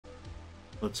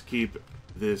Let's keep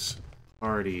this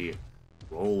party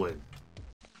rolling.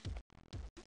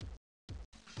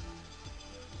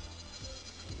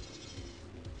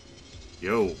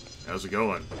 Yo, how's it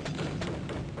going?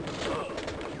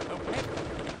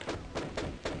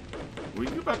 Were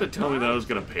you about to tell me that I was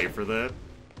gonna pay for that?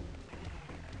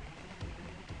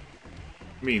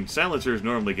 I mean, silencers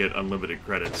normally get unlimited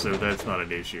credits, so that's not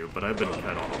an issue, but I've been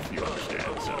cut off, you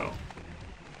understand, so...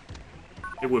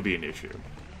 it would be an issue.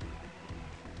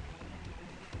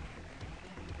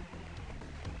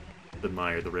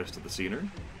 Admire the rest of the scenery.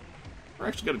 We're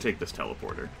actually gonna take this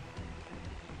teleporter.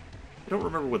 I don't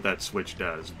remember what that switch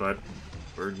does, but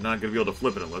we're not gonna be able to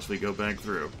flip it unless we go back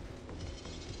through.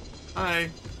 Hi.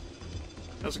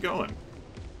 How's it going?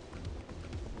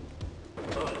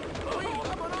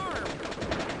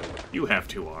 You have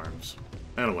 2 arms.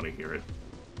 I don't want to hear it.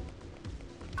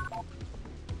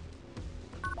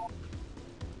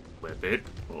 Flip it.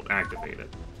 Well, activate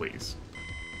it, please.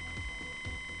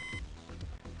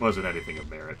 Wasn't anything of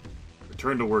merit.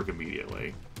 Return to work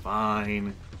immediately.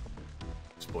 Fine.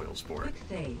 Spoil sport.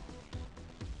 Hey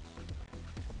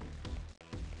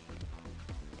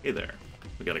there.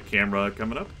 We got a camera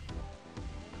coming up.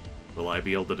 Will I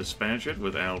be able to dispatch it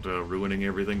without ruining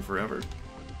everything forever?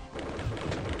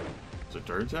 As it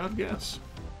turns out, yes.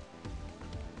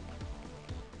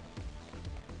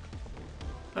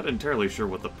 Not entirely sure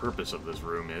what the purpose of this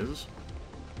room is.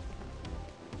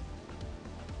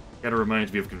 Kinda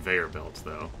reminds me of conveyor belts,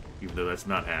 though, even though that's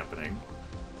not happening.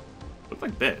 Look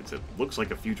like beds. It looks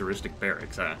like a futuristic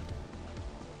barracks, huh?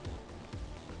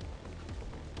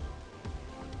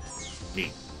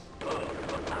 Neat.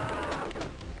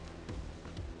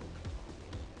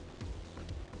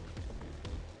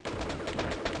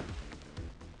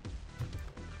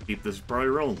 Keep this party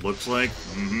rolling. Looks like...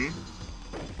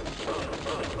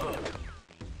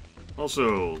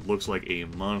 Also, looks like a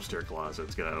monster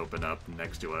closet's gonna open up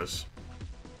next to us.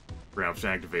 Perhaps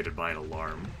activated by an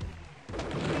alarm.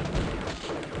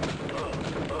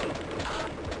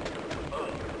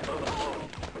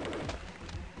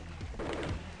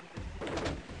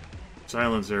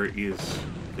 Silencer is...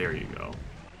 there you go.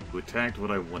 You attacked what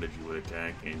I wanted you to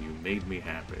attack, and you made me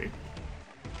happy.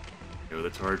 I know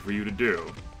that's hard for you to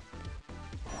do.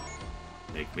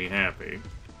 Make me happy.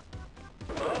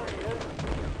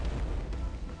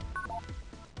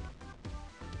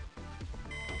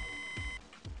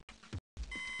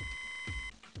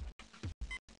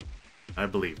 I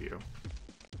believe you.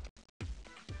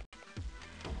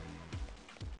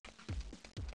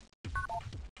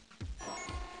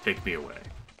 Take me away.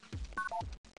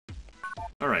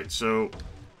 Alright, so...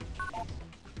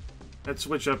 that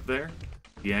switch up there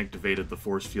deactivated the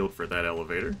force field for that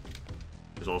elevator.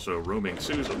 There's also a roaming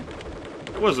Susan.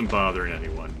 It wasn't bothering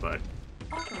anyone, but...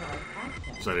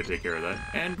 decided to take care of that.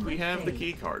 And we have the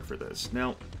key card for this.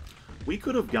 Now, we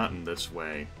could have gotten this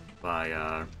way by,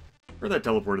 or that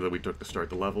teleporter that we took to start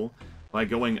the level. By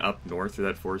going up north through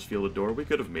that force fielded door, we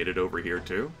could have made it over here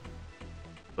too.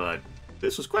 But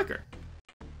this was quicker.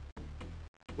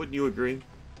 Wouldn't you agree?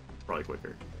 Probably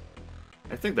quicker.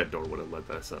 I think that door would have led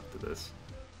us up to this.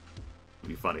 It'd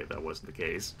be funny if that wasn't the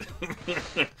case.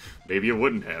 Maybe it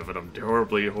wouldn't have, and I'm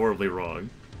terribly, horribly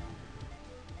wrong.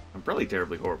 I'm probably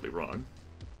terribly, horribly wrong.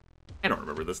 I don't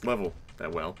remember this level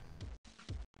that well.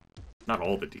 Not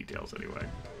all the details, anyway.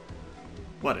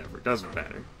 Whatever, doesn't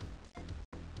matter.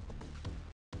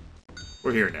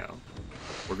 We're here now.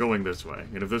 We're going this way.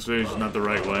 And if this way is not the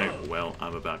right way, well,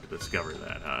 I'm about to discover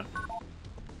that, huh?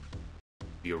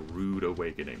 Be a rude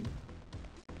awakening.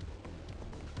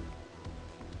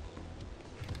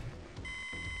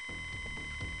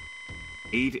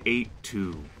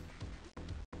 "882.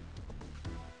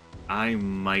 I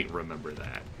might remember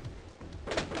that.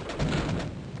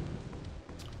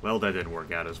 Well, that didn't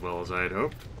work out as well as I had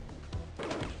hoped.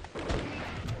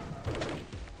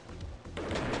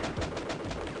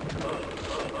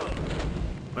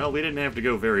 Well, we didn't have to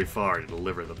go very far to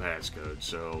deliver the passcode,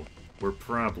 so we're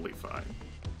probably fine,"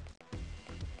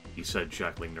 he said,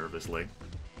 chuckling nervously.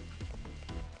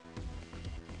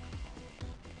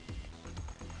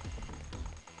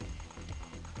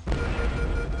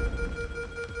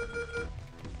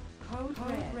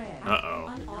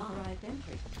 Uh-oh.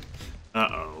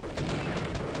 Uh-oh.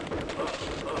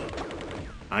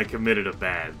 I committed a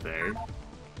bad there.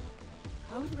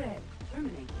 Code red.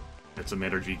 Terminated. Got some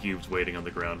energy cubes waiting on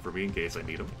the ground for me in case I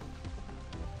need them.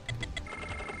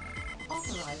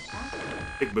 Authorized action.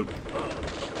 Big boop.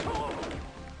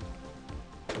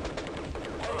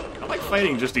 I like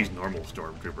fighting just these normal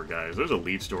stormtrooper guys. Those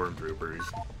elite stormtroopers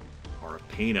are a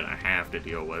pain and a half to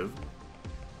deal with.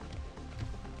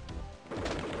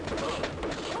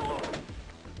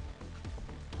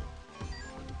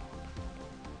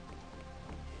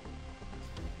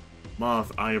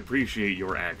 Moth, I appreciate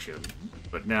your action,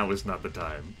 but now is not the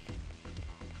time.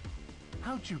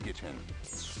 How'd you get in?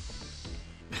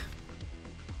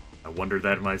 I wonder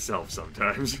that myself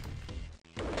sometimes.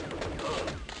 We'll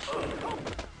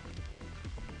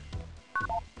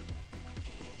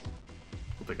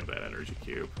pick up that energy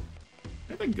cube.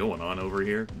 Anything going on over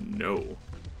here? No.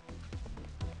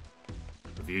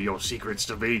 Reveal your secrets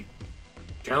to me.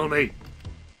 Tell me.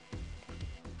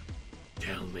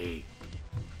 Tell me.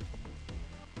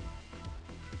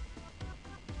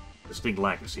 Distinct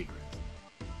lack of secrets.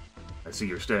 I see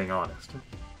you're staying honest.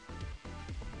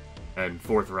 And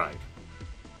forthright.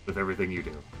 With everything you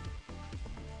do.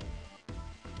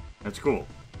 That's cool.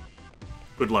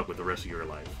 Good luck with the rest of your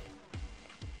life.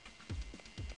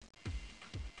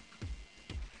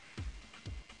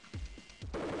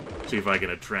 See if I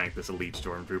can attract this elite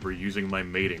stormtrooper using my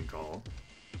mating call.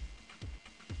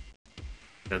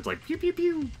 Sounds like pew pew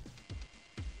pew.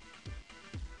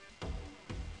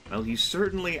 Well, he's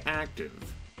certainly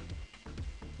active.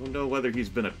 Don't know whether he's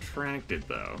been attracted,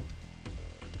 though.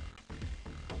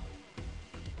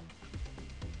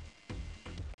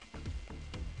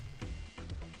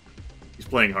 He's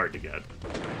playing hard to get.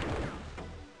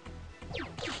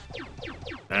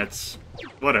 That's...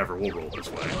 whatever, we'll roll this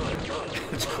way.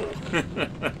 It's cool.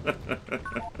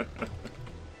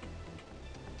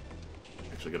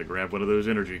 Actually gotta grab one of those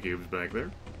energy cubes back there.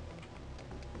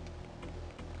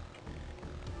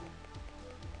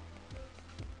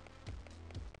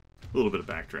 A little bit of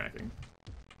backtracking.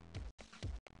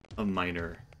 A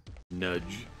minor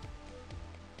nudge.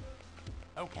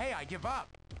 Okay, I give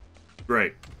up.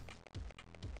 Great.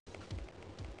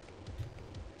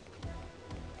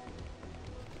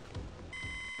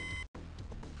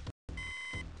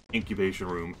 Incubation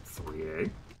room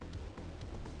 3A.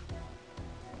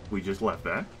 We just left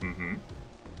that. Mm-hmm.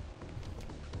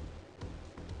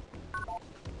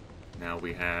 Now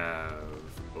we have...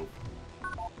 oh.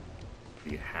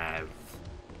 We have...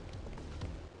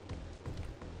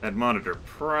 that monitor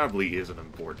probably isn't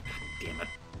important. Damn it.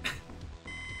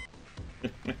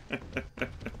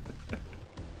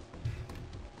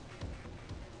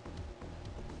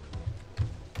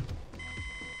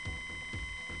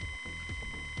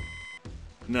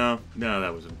 No,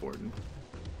 that was important.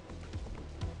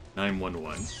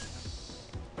 911.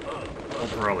 I'll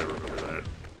probably remember that.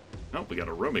 Oh, we got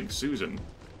a roaming Susan.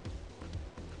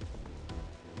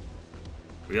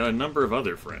 We got a number of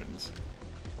other friends.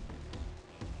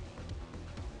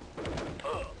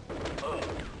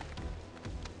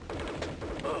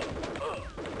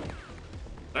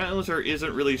 Silencer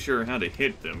isn't really sure how to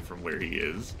hit them from where he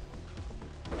is.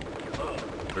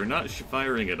 They're not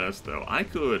firing at us, though. I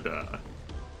could,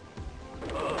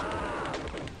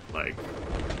 like,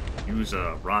 use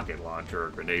a rocket launcher or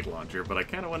a grenade launcher, but I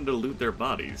kind of wanted to loot their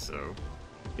bodies, so,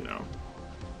 you know,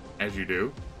 as you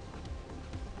do.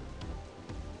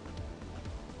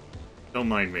 Don't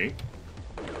mind me.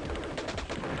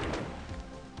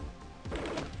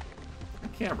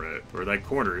 That camera, or that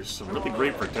corner, is some really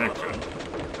great protection.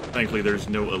 Thankfully, there's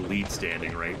no elite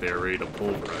standing right there ready to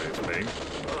pulverize me.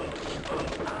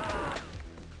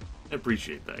 I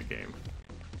appreciate that game.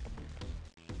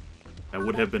 That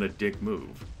would have been a dick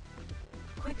move.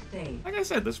 Quick save. Like I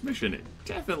said, this mission is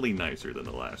definitely nicer than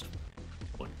the last,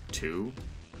 what, 2?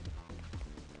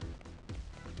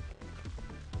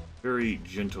 Very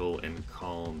gentle and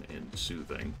calm and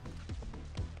soothing.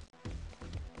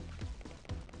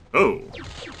 Oh!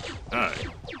 Hi.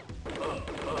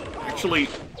 Actually,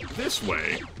 this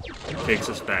way takes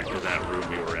us back to that room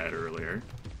we were at earlier.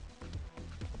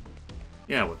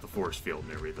 Yeah, with the force field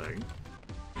and everything.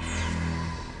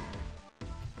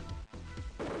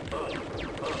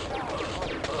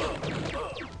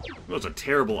 It was a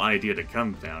terrible idea to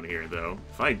come down here, though.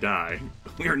 If I die,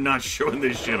 we are not showing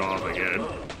this shit off again.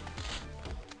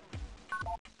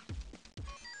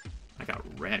 I got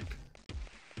wrecked.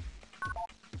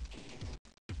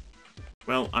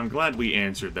 Well, I'm glad we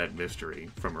answered that mystery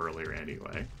from earlier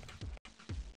anyway.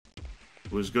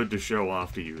 It was good to show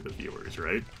off to you, the viewers,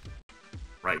 right?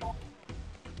 Right.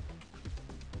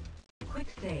 Quick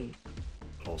save.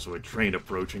 Also a train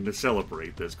approaching to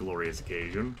celebrate this glorious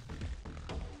occasion.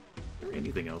 Is there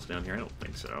anything else down here? I don't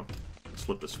think so. Let's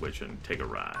flip the switch and take a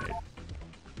ride.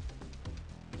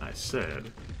 I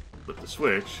said, flip the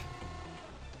switch,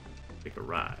 take a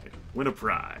ride, win a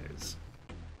prize.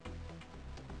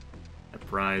 That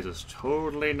prize is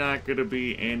totally not going to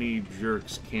be any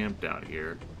jerks camped out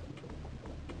here.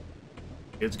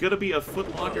 It's going to be a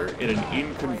footlocker in an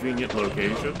inconvenient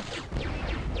location.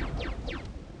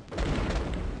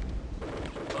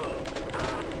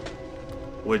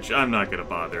 which I'm not gonna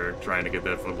bother trying to get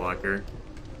that footlocker.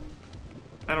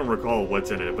 I don't recall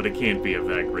what's in it, but it can't be of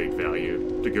that great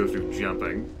value to go through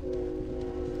jumping.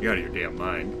 You're out of your damn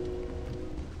mind.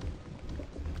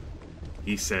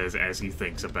 He says as he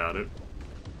thinks about it.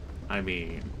 I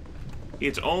mean,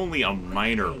 it's only a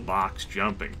minor box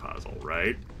jumping puzzle,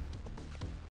 right?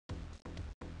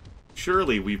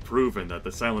 Surely we've proven that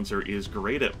the silencer is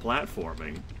great at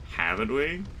platforming, haven't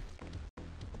we?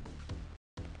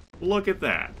 Look at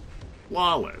that.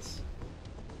 Flawless.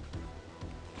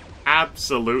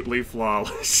 Absolutely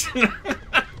flawless.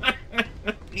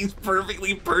 He's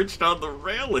perfectly perched on the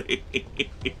railing.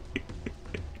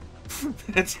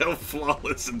 That's how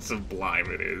flawless and sublime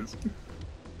it is.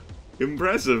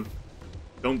 Impressive.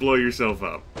 Don't blow yourself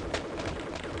up.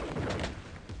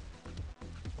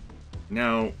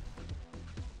 Now,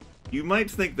 you might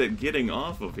think that getting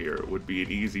off of here would be an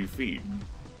easy feat.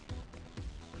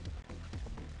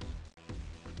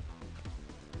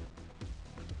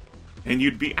 And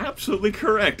you'd be absolutely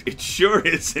correct. It sure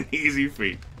is an easy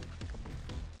feat.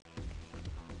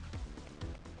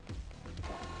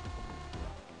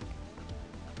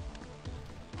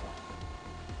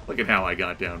 Look at how I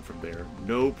got down from there.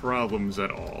 No problems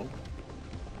at all.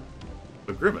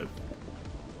 But Grimith,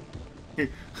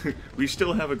 we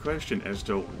still have a question as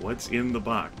to what's in the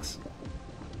box.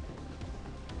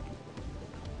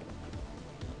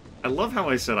 I love how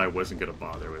I said I wasn't going to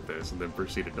bother with this and then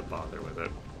proceeded to bother with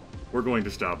it. We're going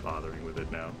to stop bothering with it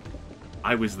now.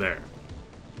 I was there.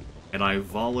 And I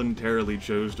voluntarily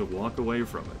chose to walk away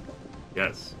from it.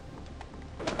 Yes.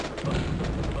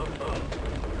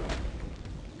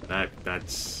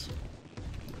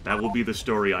 That will be the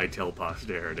story I tell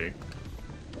posterity.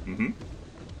 Mm-hmm.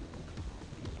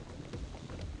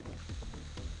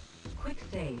 Quick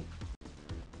save.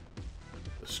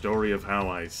 The story of how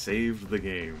I saved the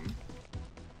game.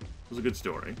 It was a good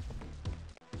story.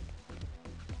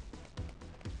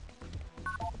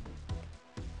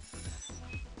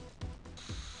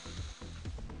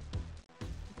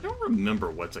 I don't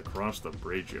remember what's across the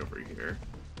bridge over here.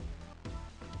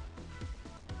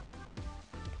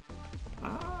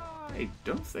 I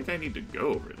don't think I need to go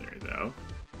over there, though.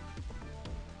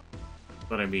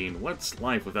 But I mean, what's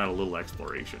life without a little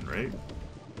exploration, right?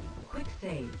 Quick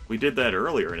save. We did that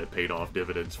earlier and it paid off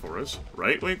dividends for us,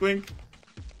 right, wink wink?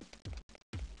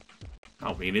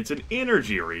 I mean, it's an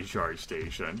energy recharge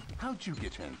station. How'd you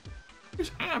get in?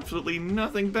 There's absolutely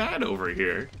nothing bad over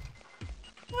here.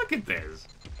 Look at this.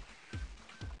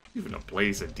 Even a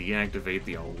place to deactivate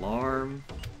the alarm.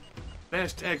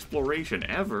 Best exploration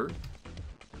ever.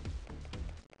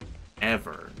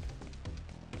 Ever.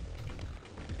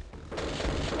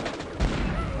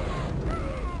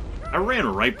 I ran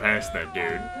right past that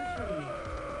dude.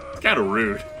 It's kind of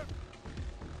rude.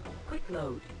 Quick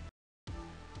load.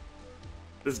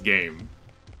 This game.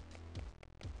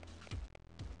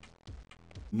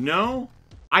 No,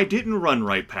 I didn't run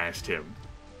right past him.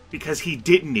 Because he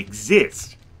didn't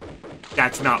exist.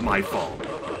 That's not my fault.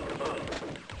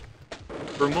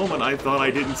 For a moment, I thought I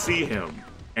didn't see him.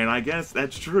 And I guess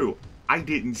that's true. I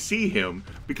didn't see him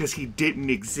because he didn't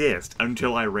exist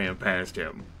until I ran past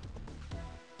him.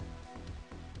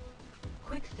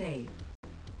 Quick save.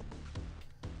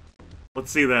 Let's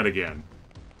see that again.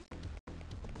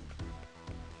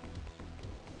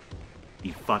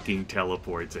 He fucking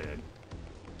teleports in.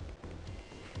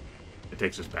 It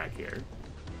takes us back here.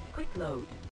 Quick load.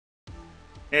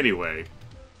 Anyway,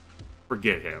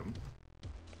 forget him.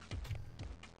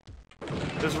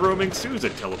 This roaming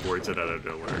Susan teleports it out of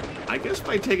nowhere. I guess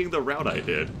by taking the route I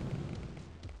did.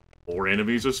 4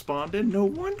 enemies have spawned in. No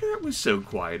wonder it was so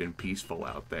quiet and peaceful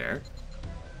out there.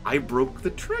 I broke the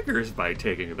triggers by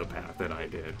taking the path that I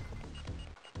did.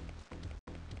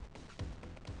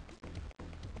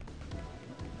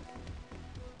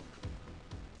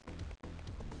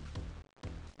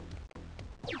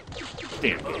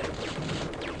 Damn it.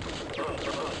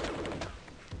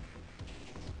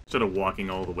 Instead of walking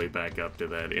all the way back up to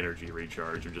that energy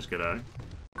recharge, I'm just gonna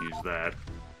use that.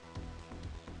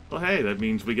 Well, hey, that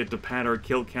means we get to pad our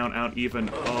kill count out even...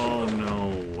 Oh,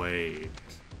 no, wait.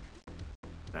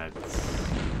 That's...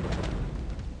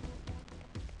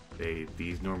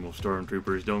 These normal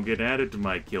stormtroopers don't get added to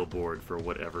my kill board for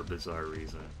whatever bizarre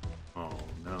reason. Oh,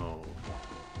 no.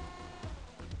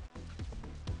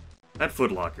 That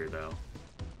footlocker, though.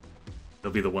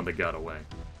 They'll be the one that got away.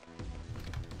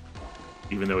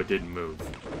 Even though it didn't move.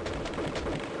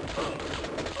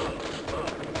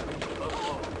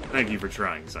 Thank you for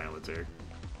trying, Silencer.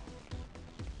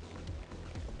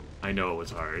 I know it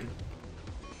was hard.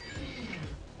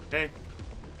 Hey.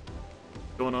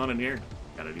 What's going on in here?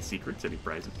 Got any secrets? Any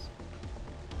prizes?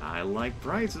 I like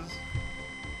prizes.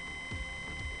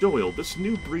 Doyle, this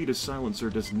new breed of silencer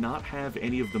does not have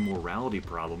any of the morality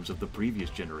problems of the previous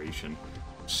generation.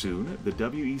 Soon, the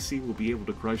WEC will be able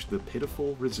to crush the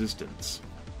pitiful resistance.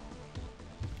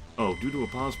 Oh, due to a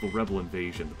possible rebel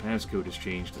invasion, the passcode has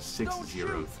changed to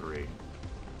 603.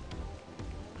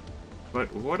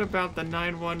 But what about the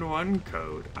 911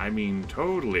 code? I mean,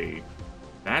 totally.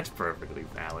 That's perfectly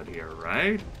valid here,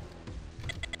 right?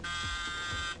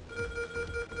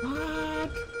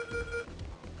 What?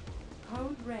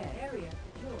 Code red. Area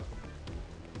secure.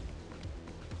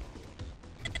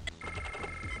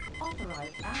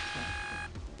 Authorized access.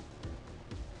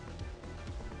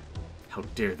 How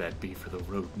dare that be for the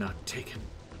road not taken?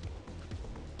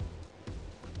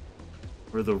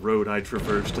 Or the road I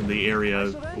traversed in the area,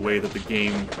 the way that the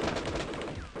game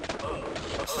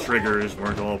triggers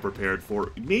weren't all prepared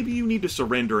for. Maybe you need to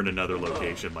surrender in another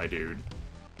location, my dude.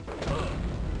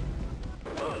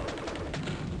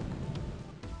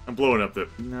 I'm blowing up the...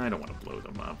 No, I don't want to blow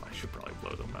them up. I should probably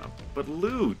blow them up. But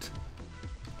loot!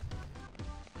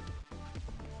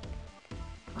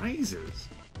 Prizes!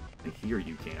 I hear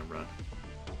you, camera.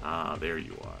 Ah, there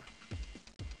you are.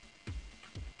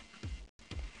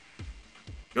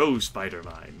 Go,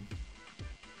 Spider-Mine.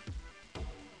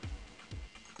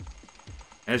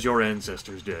 As your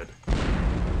ancestors did.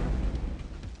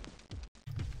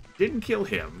 Didn't kill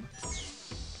him.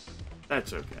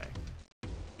 That's okay.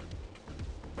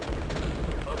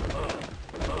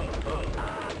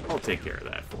 I'll take care of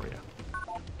that for you.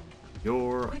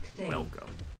 You're welcome.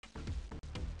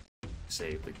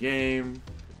 Save the game.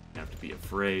 Don't have to be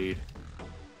afraid.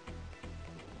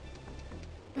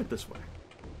 Head this way.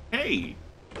 Hey!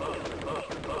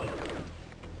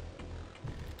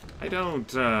 I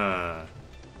don't,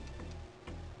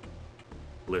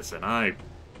 Listen, I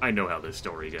know how this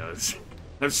story goes.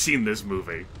 I've seen this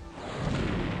movie.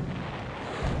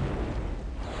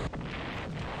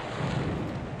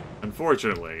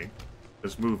 Unfortunately,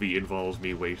 this movie involves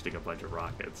me wasting a bunch of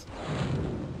rockets.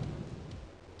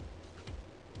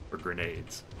 Or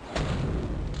grenades.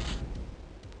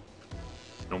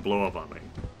 Don't blow up on me.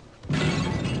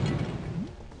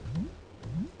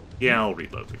 Yeah, I'll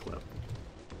reload the clip.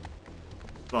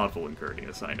 Thoughtful and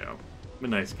courteous, I know. I'm a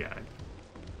nice guy.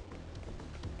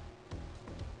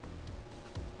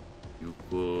 You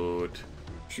could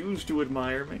choose to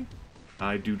admire me.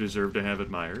 I do deserve to have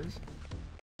admirers.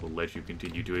 Will let you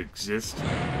continue to exist.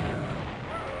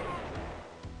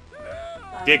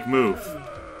 Dick move.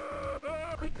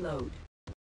 Quick load.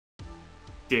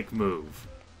 Dick move.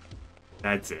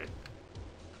 That's it.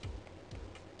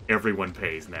 Everyone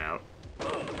pays now.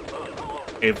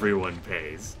 Everyone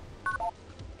pays.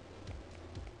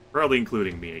 Probably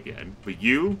including me again. But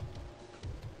you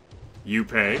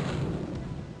pay.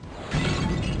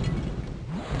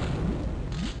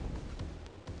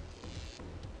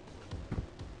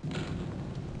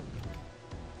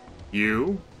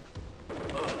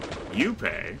 You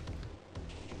pay.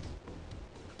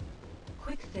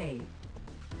 Quick save.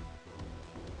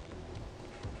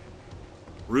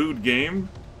 Rude game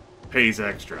pays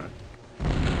extra.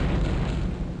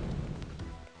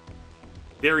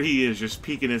 There he is, just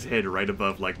peeking his head right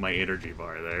above, like, my energy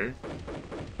bar there.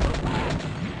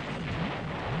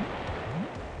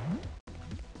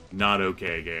 Not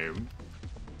okay, game.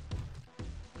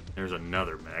 There's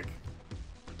another mech.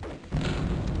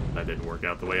 That didn't work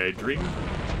out the way I dreamed.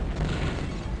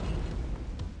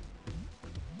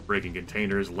 Breaking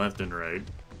containers left and right.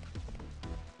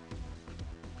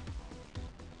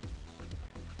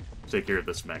 Take care of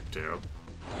this mech, too.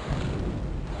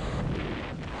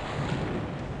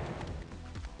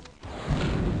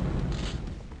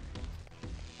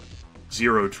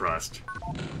 Zero trust.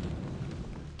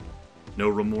 No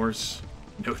remorse,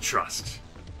 no trust.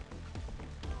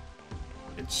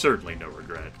 And certainly no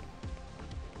regret.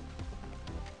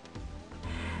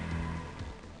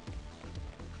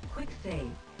 Quick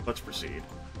save. Let's proceed.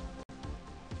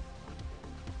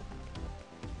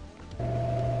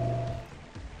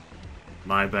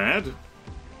 My bad.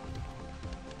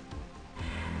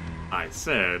 I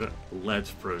said, let's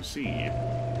proceed.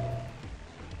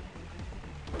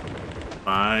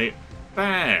 My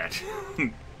bad.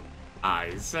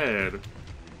 I said,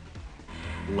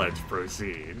 let's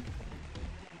proceed.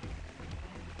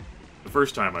 The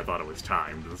first time I thought it was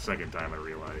timed. The second time I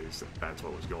realized that that's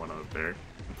what was going on up there.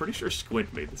 I'm pretty sure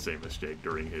Squint made the same mistake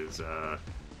during his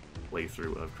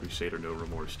playthrough of Crusader No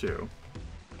Remorse 2. What's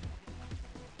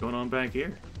going on back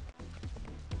here?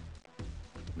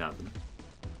 Nothing.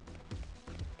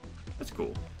 That's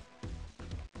cool.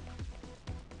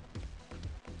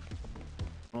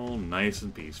 All nice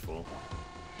and peaceful.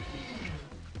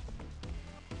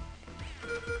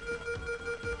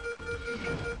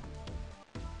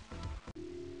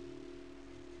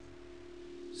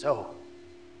 So,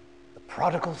 the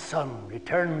prodigal son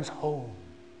returns home.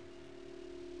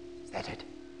 Is that it?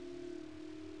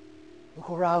 Look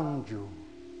around you,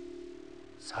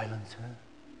 Silencer.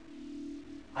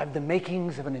 I've the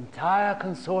makings of an entire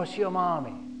consortium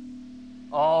army,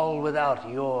 all without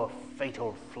your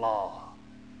fatal flaw.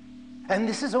 And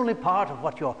this is only part of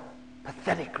what your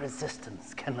pathetic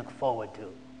resistance can look forward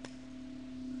to.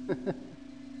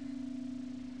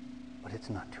 But it's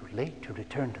not too late to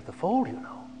return to the fold, you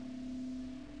know.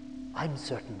 I'm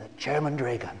certain that Chairman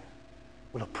Dragon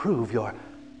will approve your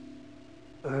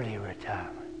early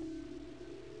retirement.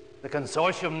 The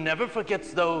consortium never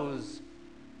forgets those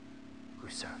who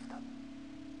serve them.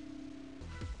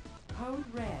 Code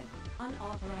red.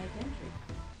 Unauthorized entry.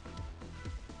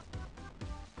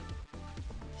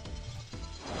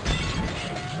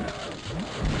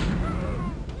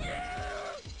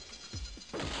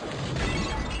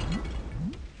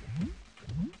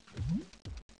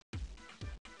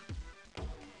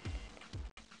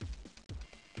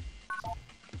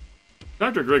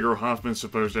 Dr. Gregor Hoffman's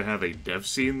supposed to have a death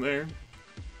scene there,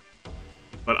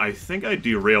 but I think I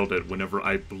derailed it whenever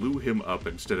I blew him up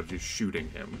instead of just shooting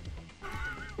him.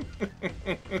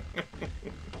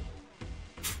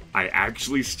 I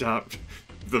actually stopped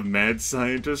the mad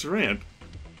scientist rant.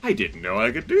 I didn't know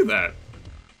I could do that.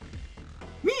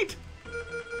 Neat!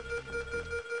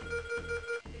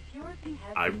 Security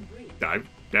has been breached. I'm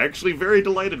actually very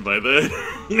delighted by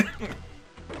that.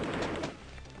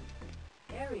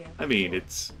 I mean,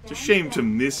 it's a shame to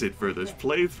miss it for this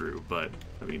playthrough, but,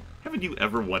 I mean, haven't you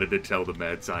ever wanted to tell the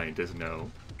mad scientist no?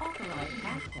 Authorized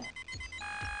access.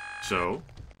 So,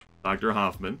 Dr.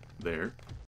 Hoffman, there,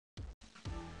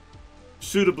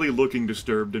 suitably looking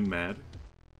disturbed and mad,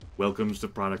 welcomes the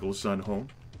prodigal son home,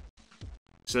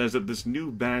 says that this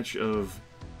new batch of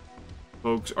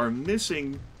folks are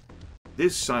missing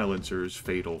this silencer's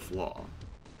fatal flaw.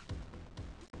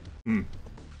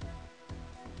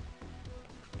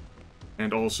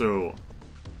 And also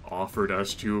offered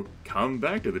us to come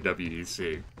back to the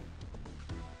WEC.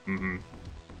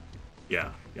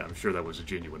 Yeah, I'm sure that was a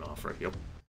genuine offer, yep.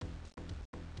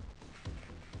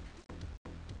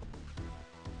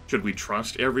 Should we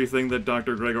trust everything that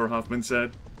Dr. Gregor Hoffman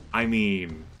said? I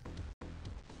mean,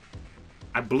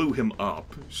 I blew him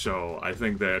up, so I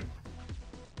think that...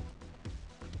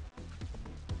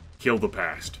 Kill the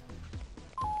past.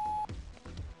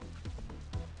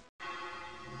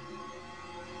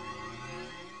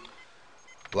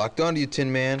 Locked onto you,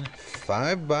 Tin Man.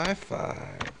 5 by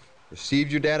 5.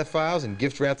 Received your data files and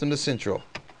gift wrapped them to Central.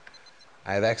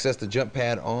 I have access to jump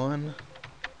pad on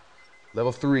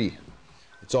level 3.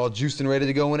 It's all juiced and ready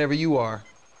to go whenever you are.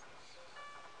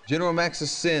 General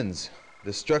Max's sins.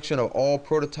 Destruction of all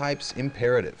prototypes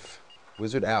imperative.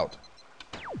 Wizard out.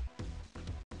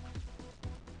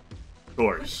 Of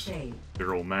course.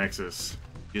 General Maxis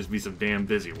gives me some damn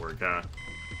busy work, huh?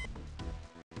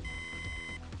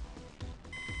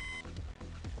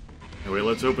 Anyway,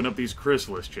 let's open up these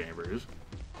chrysalis chambers.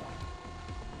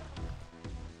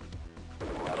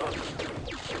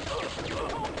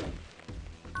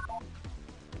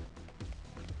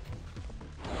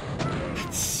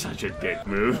 It's such a dick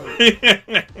move.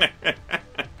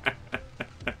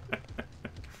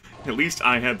 At least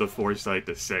I had the foresight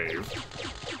to save.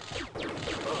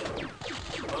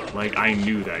 Like, I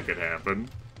knew that could happen.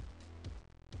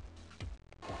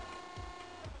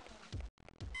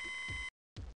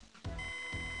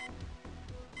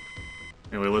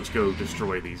 Anyway, let's go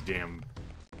destroy these damn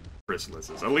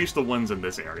chrysalises. At least the ones in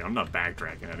this area. I'm not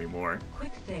backtracking anymore.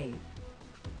 Quick save.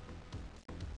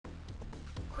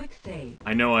 Quick save.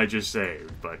 I know I just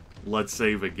saved, but let's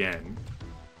save again.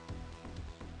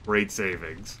 Great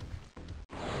savings.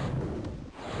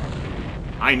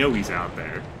 I know he's out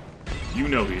there. You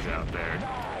know he's out there.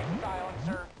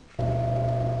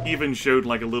 He even showed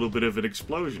like a little bit of an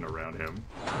explosion around him.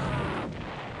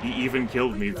 He even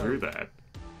killed me through that.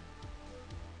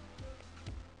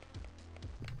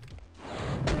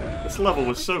 This level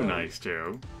was so nice,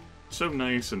 too. So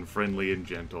nice and friendly and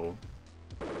gentle.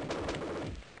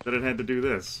 That it had to do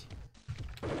this.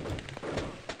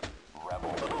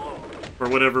 For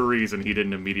whatever reason, he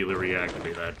didn't immediately react to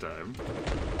me that time.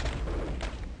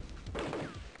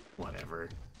 Whatever.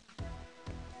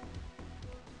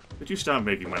 Could you stop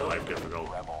making my life difficult?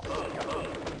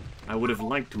 I would have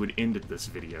liked to have ended this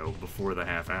video before the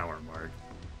half-hour mark.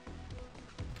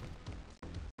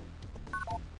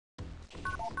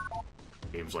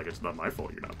 Seems like it's not my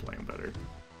fault you're not playing better.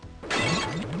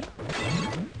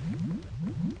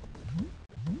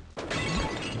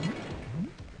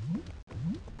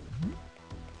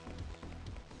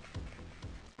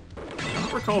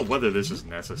 recall whether this is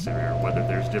necessary or whether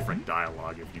there's different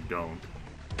dialogue if you don't.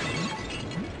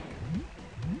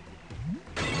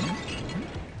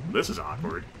 This is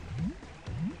awkward.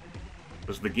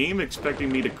 Was the game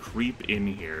expecting me to creep in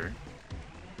here?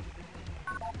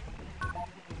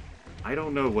 I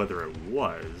don't know whether it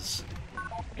was,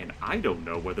 and I don't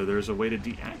know whether there's a way to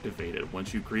deactivate it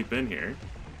once you creep in here.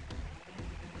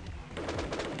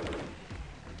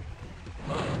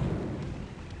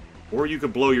 Or you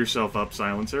could blow yourself up,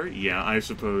 Silencer. Yeah, I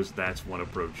suppose that's one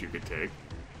approach you could take.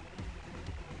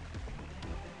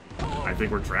 I think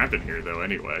we're trapped in here, though,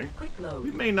 anyway.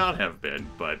 We may not have been,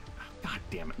 but... God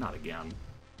damn it, not again.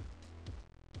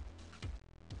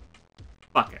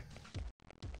 Fuck it.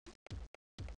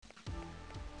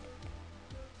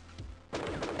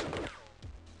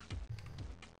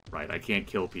 Right, I can't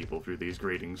kill people through these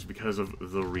gratings because of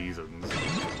the reasons.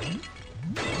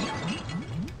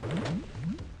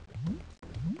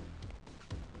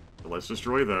 So let's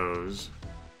destroy those.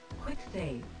 Quick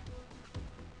save.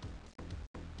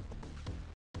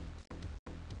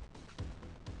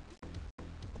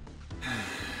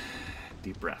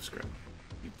 Deep breaths, Grim.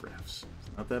 Deep breaths.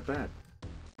 It's not that bad.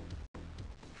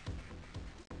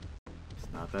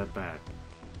 It's not that bad.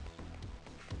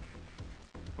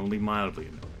 Only mildly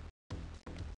annoying.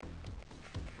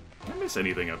 Did I miss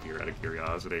anything up here out of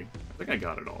curiosity? I think I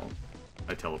got it all.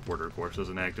 My teleporter, of course,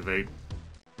 doesn't activate.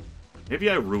 Maybe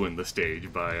I ruined the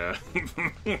stage by,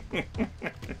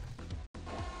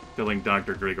 telling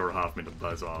Dr. Gregor Hoffman to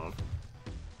buzz off.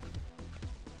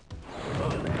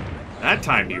 That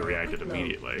time he reacted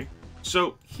immediately.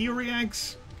 So, he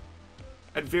reacts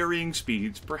at varying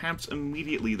speeds, perhaps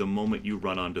immediately the moment you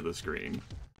run onto the screen.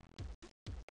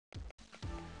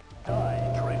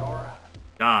 Die, Gregor.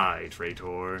 Die,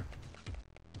 traitor.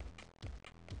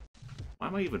 Why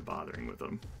am I even bothering with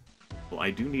him? Well,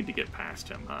 I do need to get past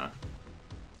him, huh?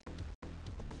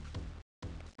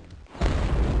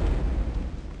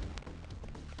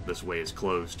 This way is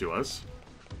closed to us.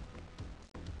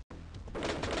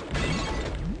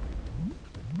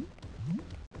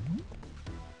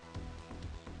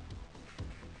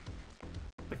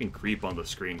 If I can creep on the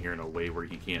screen here in a way where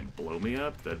he can't blow me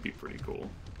up, that'd be pretty cool.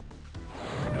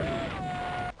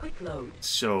 Quick load.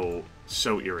 So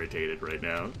irritated right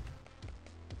now.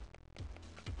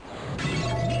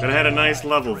 But I had a nice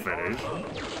level finish.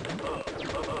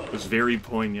 It was very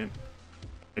poignant.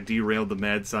 I derailed the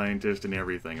mad scientist and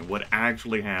everything. And what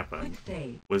actually happened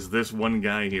was this one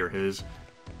guy here has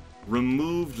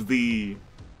removed the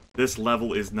 "this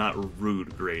level is not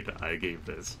rude" grade I gave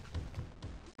this.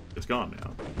 It's gone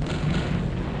now.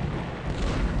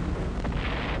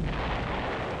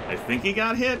 I think he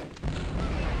got hit.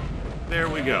 There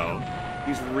we go.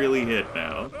 He's really hit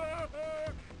now.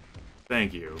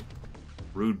 Thank you,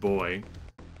 rude boy.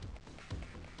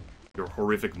 Your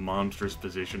horrific, monstrous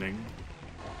positioning.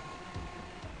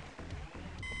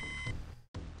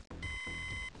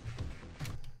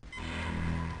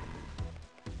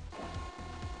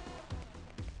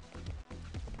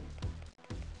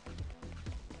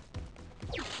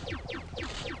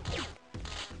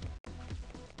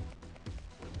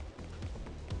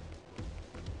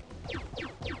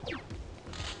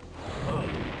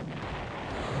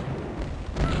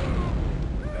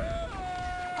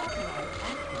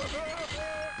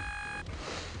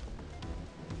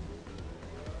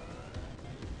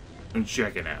 And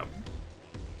check it out.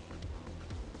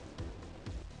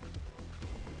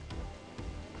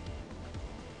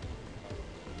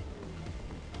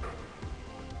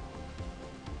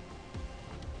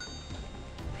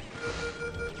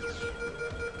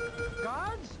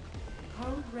 Gods?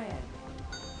 Code red.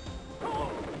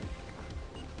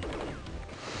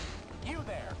 You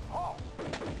there. Oh.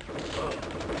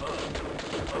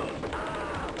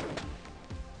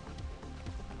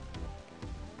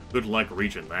 Good luck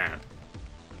reaching that.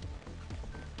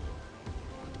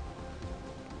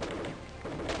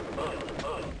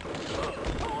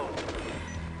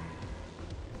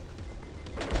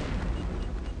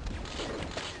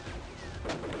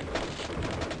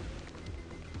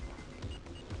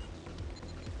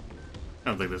 I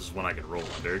don't think this is one I can roll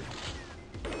under.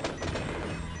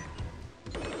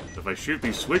 If I shoot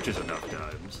these switches enough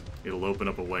times, it'll open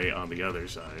up a way on the other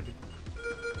side.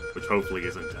 Which hopefully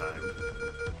isn't time.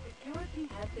 Security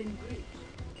has been breached.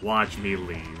 Watch me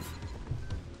leave.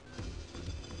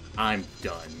 I'm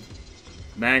done.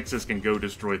 Maxis can go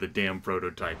destroy the damn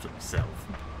prototypes himself.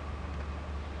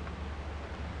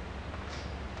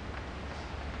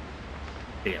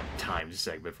 Damn time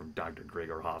segment from Dr.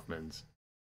 Gregor Hoffman's.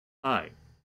 Hi.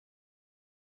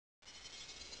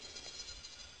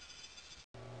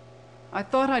 I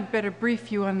thought I'd better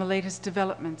brief you on the latest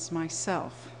developments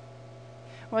myself.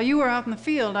 While you were out in the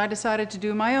field, I decided to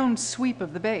do my own sweep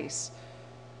of the base.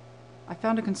 I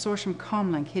found a consortium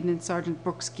comlink hidden in Sergeant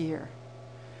Brooks' gear.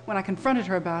 When I confronted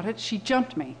her about it, she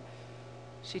jumped me.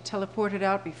 She teleported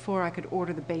out before I could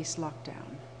order the base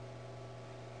lockdown.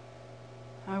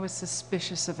 I was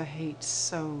suspicious of a hate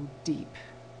so deep,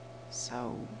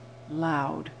 so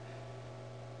loud.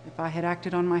 If I had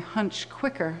acted on my hunch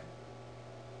quicker,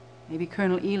 maybe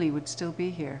Colonel Ely would still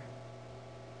be here.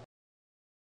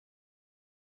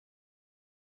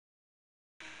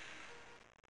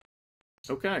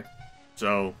 Okay,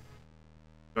 so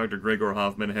Dr. Gregor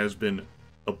Hoffman has been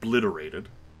obliterated,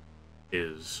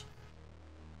 his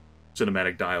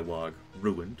cinematic dialogue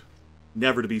ruined,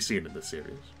 never to be seen in the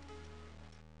series.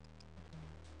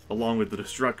 Along with the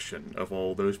destruction of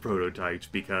all those prototypes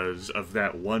because of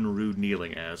that one rude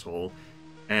kneeling asshole,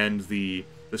 and the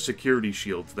security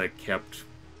shields that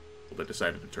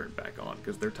decided to turn back on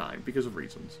because they're timed, because of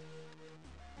reasons.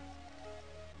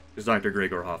 Because Dr.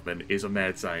 Gregor Hoffman is a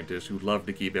mad scientist who'd love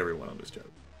to keep everyone on his toes.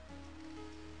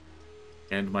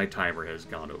 And my timer has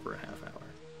gone over a half hour.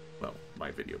 Well,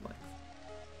 my video length.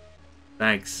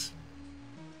 Thanks.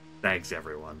 Thanks,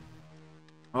 everyone.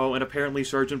 Oh, and apparently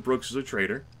Sergeant Brooks is a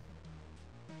traitor.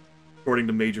 According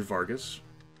to Major Vargas.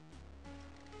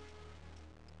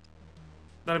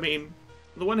 But I mean,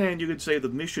 on the one hand, you could say the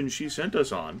mission she sent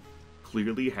us on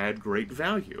clearly had great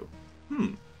value.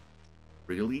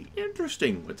 Really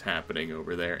interesting what's happening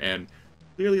over there, and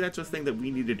clearly that's a thing that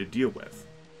we needed to deal with.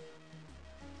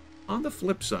 On the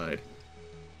flip side,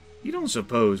 you don't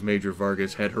suppose Major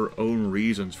Vargas had her own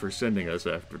reasons for sending us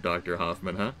after Dr.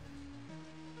 Hoffman, huh?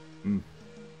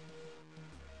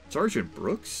 Sergeant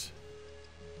Brooks?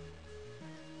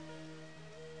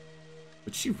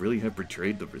 Would she really have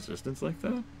betrayed the Resistance like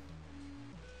that?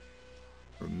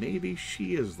 Or maybe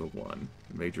she is the one,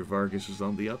 and Major Vargas is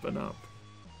on the up and up.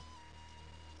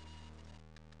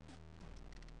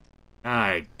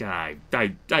 I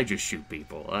just shoot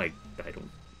people. I don't...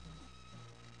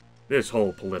 This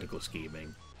whole political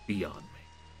scheming, beyond me.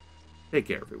 Take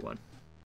care, everyone.